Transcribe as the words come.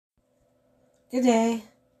Good day,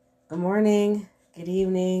 good morning, good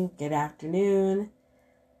evening, good afternoon.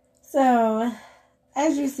 So,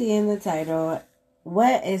 as you see in the title,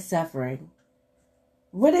 what is suffering?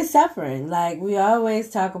 What is suffering? Like, we always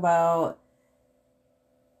talk about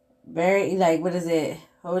what is it?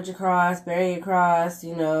 Hold your cross, bury your cross,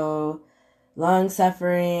 long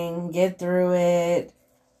suffering, get through it,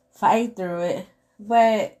 fight through it.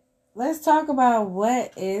 But let's talk about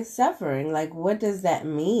what is suffering. Like, what does that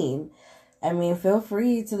mean? I mean, feel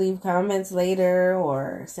free to leave comments later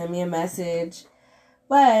or send me a message.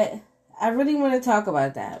 But I really want to talk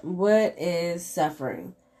about that. What is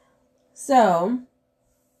suffering? So,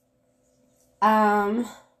 to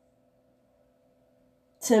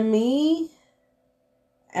me,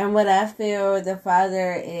 and what I feel the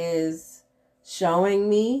Father is showing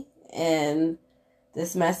me, and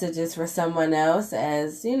this message is for someone else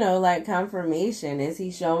as, like confirmation. Is He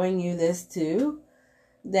showing you this too?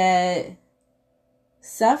 That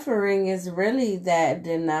suffering is really that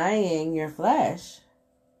denying your flesh.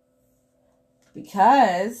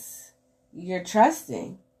 Because you're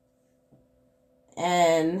trusting.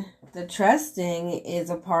 And the trusting is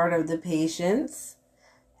a part of the patience,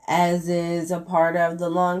 as is a part of the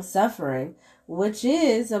long suffering, which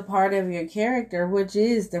is a part of your character, which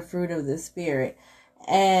is the fruit of the Spirit.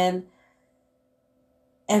 And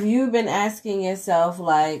if you've been asking yourself,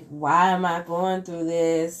 like, why am I going through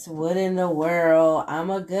this? What in the world? I'm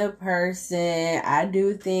a good person. I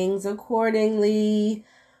do things accordingly.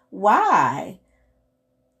 Why?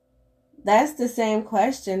 That's the same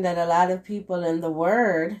question that a lot of people in the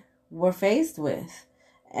Word were faced with.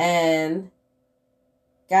 And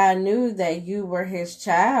God knew that you were His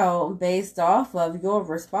child based off of your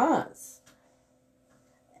response.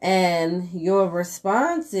 And your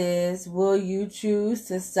response is, will you choose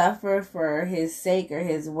to suffer for His sake or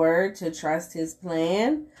His word, to trust His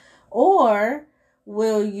plan? Or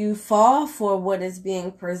will you fall for what is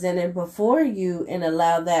being presented before you and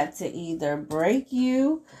allow that to either break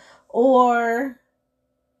you or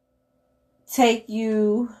take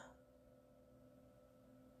you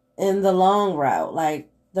in the long route, like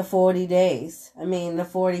the 40 days? The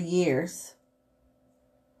 40 years.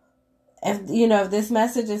 If this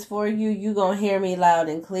message is for you, you're going to hear me loud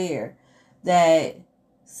and clear that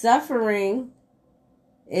suffering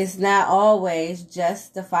is not always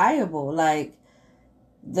justifiable. Like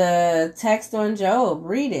the text on Job,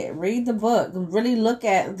 read it, read the book, really look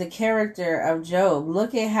at the character of Job.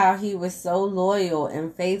 Look at how he was so loyal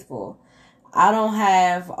and faithful. I don't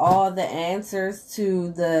have all the answers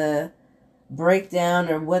to the breakdown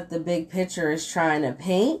or what the big picture is trying to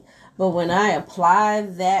paint. But when I apply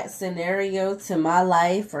that scenario to my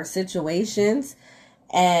life or situations,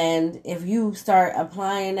 and if you start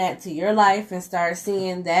applying that to your life and start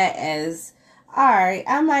seeing that as, all right,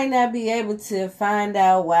 I might not be able to find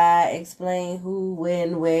out why, explain who,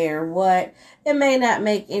 when, where, what. It may not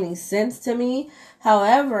make any sense to me.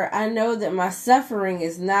 However, I know that my suffering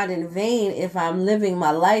is not in vain if I'm living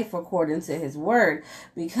my life according to His word,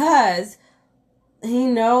 because He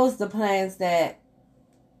knows the plans that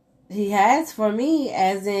He has for me,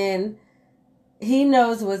 as in He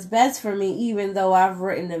knows what's best for me, even though I've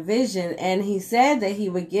written a vision, and He said that He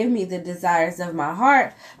would give me the desires of my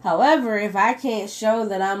heart. However, if I can't show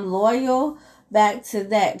that I'm loyal, back to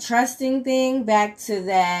that trusting thing, back to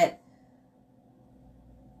that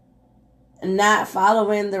not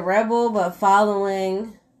following the rebel, but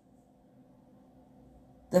following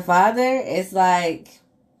the Father, it's like,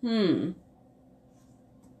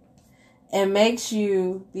 it makes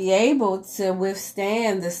you be able to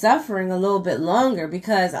withstand the suffering a little bit longer.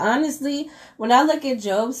 Because honestly, when I look at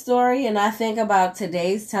Job's story and I think about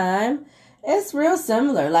today's time, it's real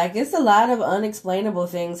similar. Like, it's a lot of unexplainable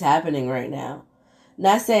things happening right now.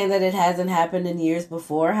 Not saying that it hasn't happened in years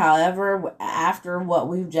before. However, after what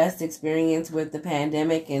we've just experienced with the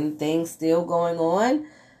pandemic and things still going on,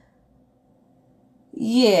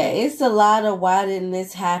 yeah, it's a lot of why didn't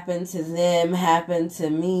this happen to them, happen to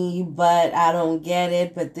me, but I don't get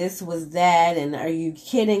it, but this was that, and are you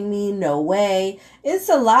kidding me? No way. It's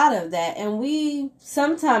a lot of that, and we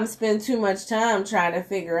sometimes spend too much time trying to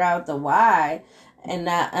figure out the why and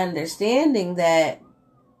not understanding that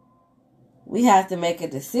we have to make a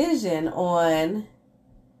decision on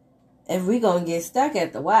if we're going to get stuck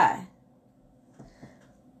at the why.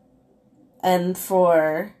 And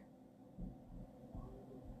for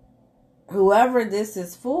whoever this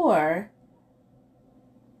is for,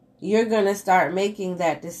 you're going to start making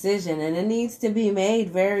that decision. And it needs to be made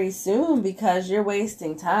very soon, because you're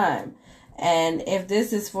wasting time. And if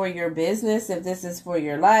this is for your business, if this is for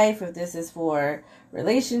your life, if this is for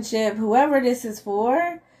relationship, whoever this is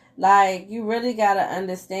for, Like, you really got to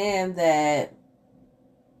understand that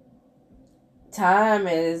time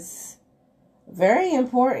is very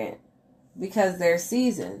important because there's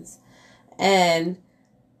seasons. And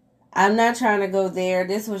I'm not trying to go there.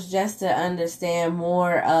 This was just to understand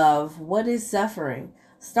more of what is suffering.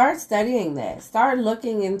 Start studying that. Start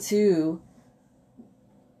looking into,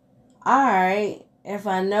 all right, if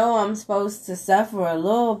I know I'm supposed to suffer a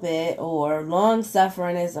little bit, or long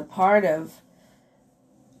suffering is a part of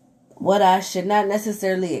what I should not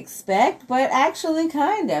necessarily expect, but actually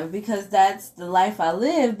kind of, because that's the life I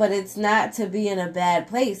live, but it's not to be in a bad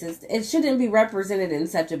place. It shouldn't be represented in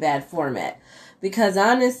such a bad format. Because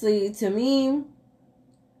honestly, to me,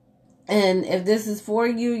 and if this is for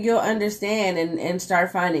you, you'll understand and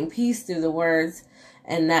start finding peace through the words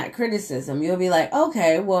and not criticism. You'll be like,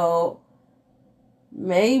 okay, well,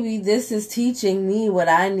 maybe this is teaching me what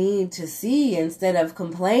I need to see instead of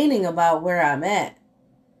complaining about where I'm at.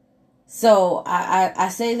 So I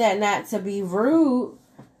say that not to be rude,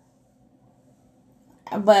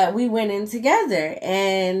 but we went in together,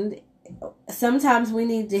 and sometimes we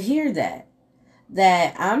need to hear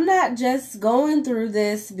that I'm not just going through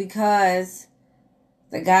this because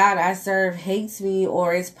the God I serve hates me,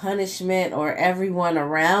 or it's punishment, or everyone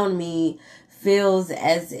around me feels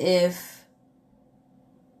as if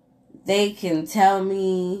they can tell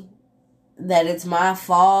me that it's my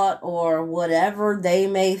fault or whatever they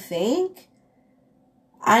may think.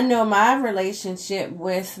 I know my relationship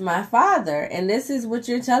with my Father, and this is what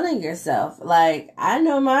you're telling yourself. Like, I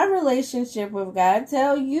know my relationship with God.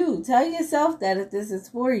 Tell yourself that if this is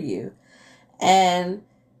for you. And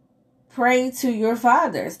pray to your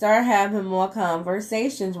Father. Start having more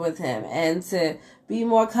conversations with Him. And to be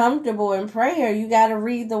more comfortable in prayer, you got to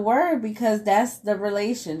read the Word, because that's the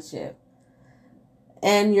relationship.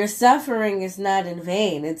 And your suffering is not in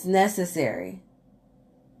vain. It's necessary.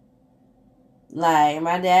 Like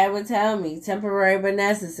my dad would tell me, temporary but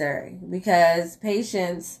necessary. Because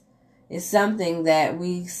patience is something that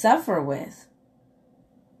we suffer with.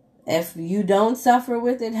 If you don't suffer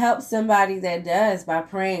with it, help somebody that does by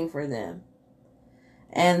praying for them.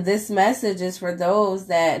 And this message is for those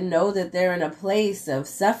that know that they're in a place of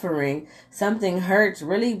suffering. Something hurts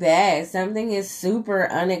really bad. Something is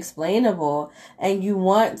super unexplainable. And you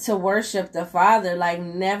want to worship the Father like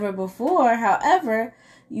never before. However,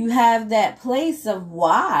 you have that place of,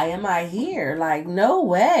 why am I here? Like, no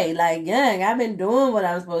way. Like, young, I've been doing what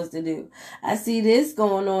I'm supposed to do. I see this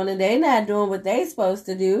going on and they not doing what they supposed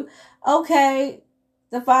to do. Okay.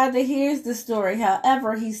 The Father hears the story.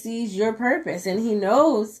 However, He sees your purpose, and He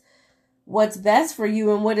knows what's best for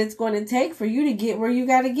you and what it's going to take for you to get where you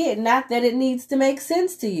got to get. Not that it needs to make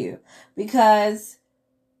sense to you, because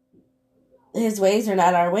His ways are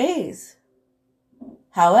not our ways.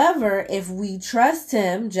 However, if we trust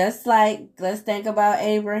Him, just like, let's think about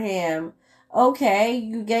Abraham. Okay,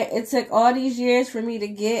 it took all these years for me to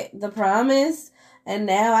get the promise, and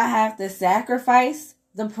now I have to sacrifice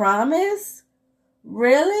the promise?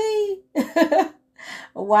 Really?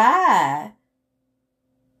 Why?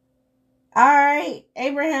 Alright,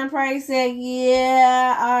 Abraham probably said,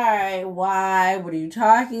 yeah, alright, why? What are you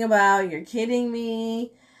talking about? You're kidding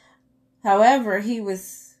me. However, he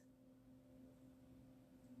was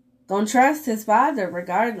gonna trust his Father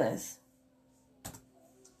regardless.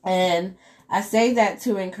 And I say that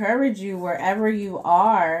to encourage you wherever you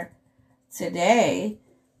are today,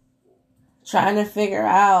 trying to figure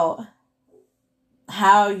out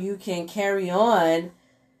how you can carry on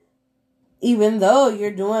even though you're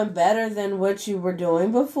doing better than what you were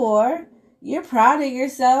doing before. You're proud of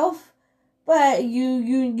yourself, but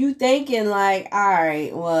you thinking like, all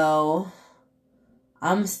right, well,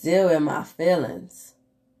 I'm still in my feelings.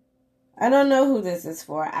 I don't know who this is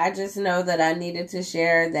for. I just know that I needed to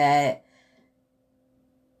share that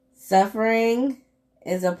suffering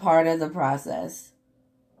is a part of the process.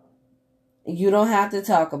 You don't have to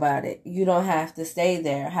talk about it. You don't have to stay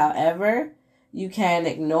there. However, you can't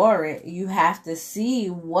ignore it. You have to see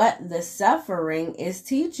what the suffering is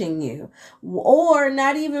teaching you. Or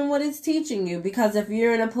not even what it's teaching you. Because if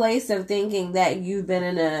you're in a place of thinking that you've been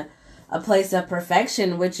in a place of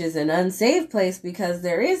perfection, which is an unsafe place, because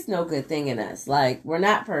there is no good thing in us. Like, we're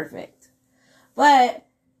not perfect. But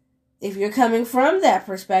if you're coming from that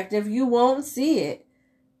perspective, you won't see it.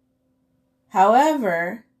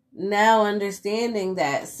 However, now understanding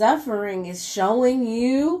that suffering is showing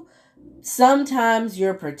you sometimes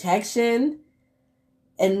your protection,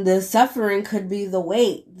 and the suffering could be the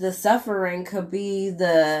weight. The suffering could be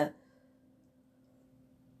the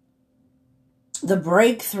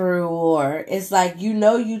breakthrough, or it's like,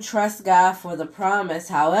 you trust God for the promise.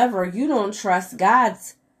 However, you don't trust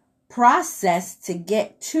God's process to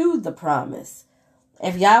get to the promise.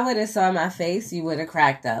 If y'all would have saw my face, you would have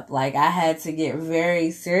cracked up. Like, I had to get very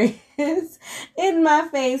serious in my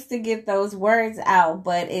face to get those words out.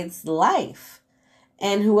 But it's life.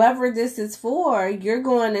 And whoever this is for, you're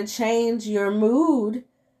going to change your mood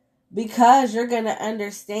because you're going to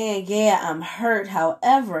understand, yeah, I'm hurt.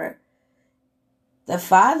 However, the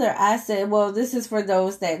Father, I said, well, this is for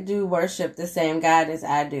those that do worship the same God as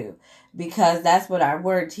I do. Because that's what our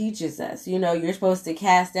word teaches us. You know, you're supposed to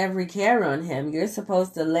cast every care on him. You're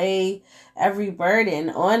supposed to lay every burden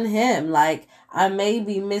on him. Like, I may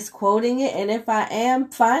be misquoting it. And if I am,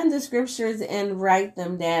 find the scriptures and write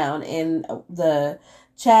them down in the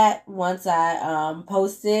chat once I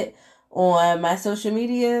post it on my social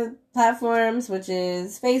media platforms, which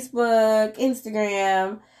is Facebook,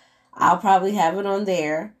 Instagram. I'll probably have it on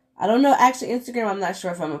there. I don't know. Actually, Instagram, I'm not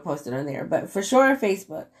sure if I'm going to post it on there. But for sure,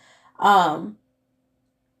 Facebook. And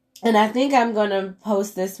I think I'm going to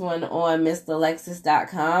post this one on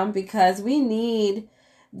MrAlexis.com because we need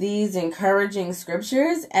these encouraging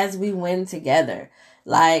scriptures as we win together.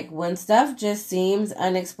 Like, when stuff just seems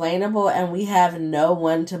unexplainable and we have no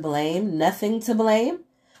one to blame, nothing to blame,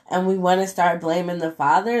 and we want to start blaming the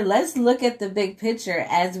Father, let's look at the big picture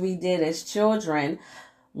as we did as children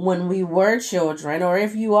when we were children. Or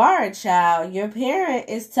if you are a child, your parent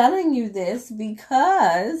is telling you this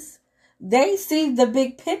because they see the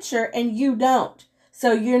big picture and you don't.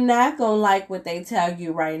 So you're not going to like what they tell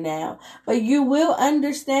you right now. But you will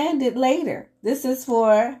understand it later. This is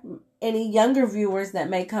for any younger viewers that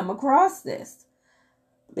may come across this.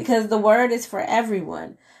 Because the word is for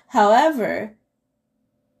everyone. However,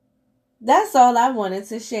 that's all I wanted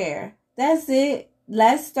to share. That's it.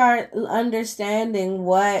 Let's start understanding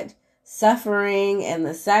what suffering and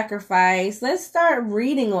the sacrifice. Let's start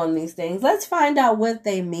reading on these things. Let's find out what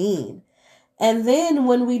they mean. And then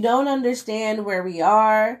when we don't understand where we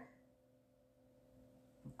are,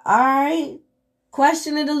 all right,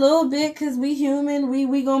 question it a little bit because we human,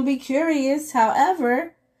 we going to be curious.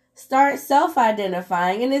 However, start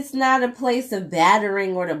self-identifying. And it's not a place of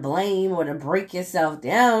battering or to blame or to break yourself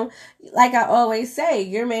down. Like I always say,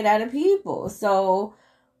 you're made out of people. So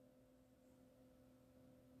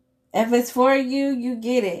if it's for you, you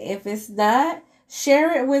get it. If it's not,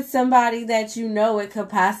 share it with somebody that you know it could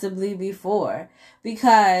possibly be for.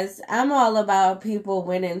 Because I'm all about people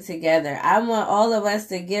winning together. I want all of us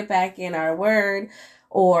to get back in our word.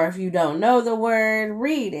 Or if you don't know the word,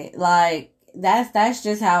 read it. Like, that's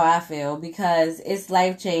just how I feel. Because it's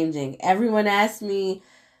life-changing. Everyone asks me,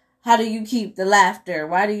 how do you keep the laughter?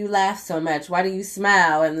 Why do you laugh so much? Why do you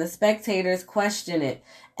smile? And the spectators question it.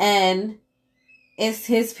 And it's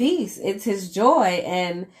his peace. It's his joy.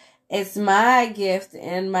 And it's my gift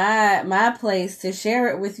and my place to share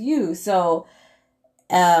it with you. So,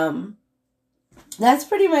 that's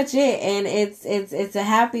pretty much it. And it's a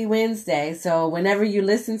happy Wednesday. So whenever you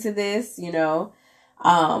listen to this, you know,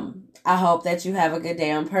 I hope that you have a good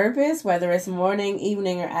day on purpose, whether it's morning,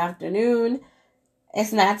 evening, or afternoon.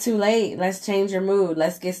 It's not too late. Let's change your mood.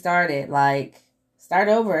 Let's get started. Like, start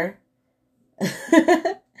over.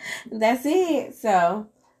 That's it. So,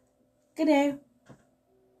 good day.